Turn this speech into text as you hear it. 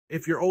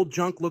If your old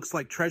junk looks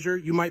like treasure,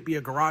 you might be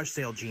a garage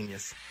sale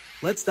genius.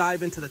 Let's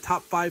dive into the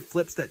top 5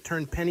 flips that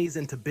turn pennies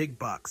into big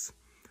bucks.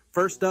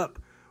 First up,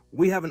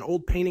 we have an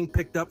old painting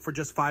picked up for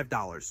just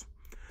 $5.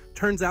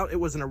 Turns out it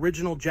was an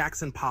original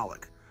Jackson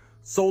Pollock,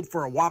 sold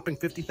for a whopping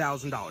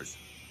 $50,000.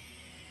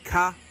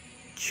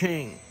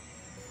 Ka-ching!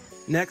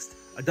 Next,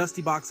 a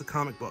dusty box of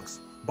comic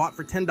books, bought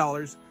for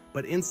 $10,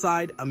 but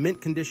inside a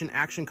mint condition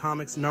Action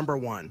Comics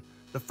 #1,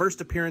 the first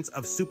appearance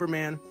of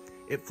Superman.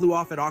 It flew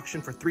off at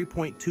auction for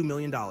 $3.2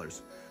 million.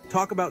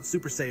 Talk about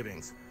super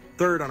savings.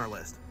 Third on our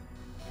list.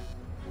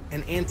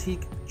 An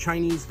antique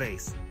Chinese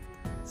vase.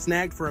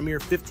 Snagged for a mere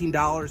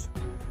 $15.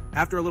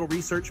 After a little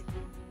research,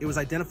 it was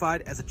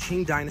identified as a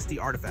Qing Dynasty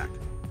artifact.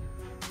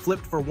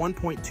 Flipped for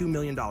 $1.2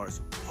 million.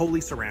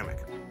 Holy ceramic.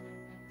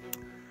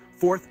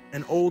 Fourth,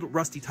 an old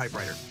rusty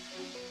typewriter.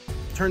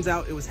 Turns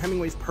out it was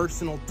Hemingway's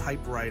personal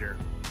typewriter.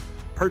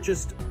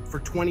 Purchased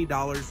for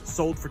 $20,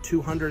 sold for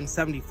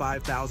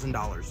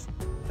 $275,000.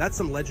 That's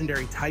some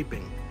legendary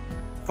typing.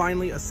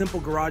 Finally, a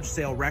simple garage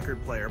sale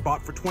record player,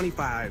 bought for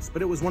 $25,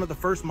 but it was one of the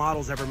first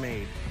models ever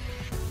made.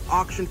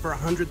 Auctioned for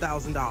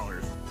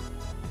 $100,000.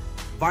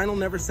 Vinyl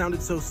never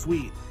sounded so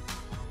sweet.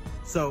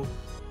 So,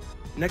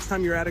 next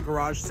time you're at a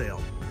garage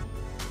sale,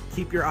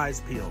 keep your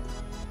eyes peeled.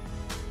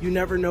 You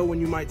never know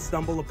when you might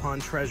stumble upon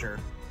treasure.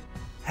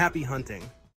 Happy hunting.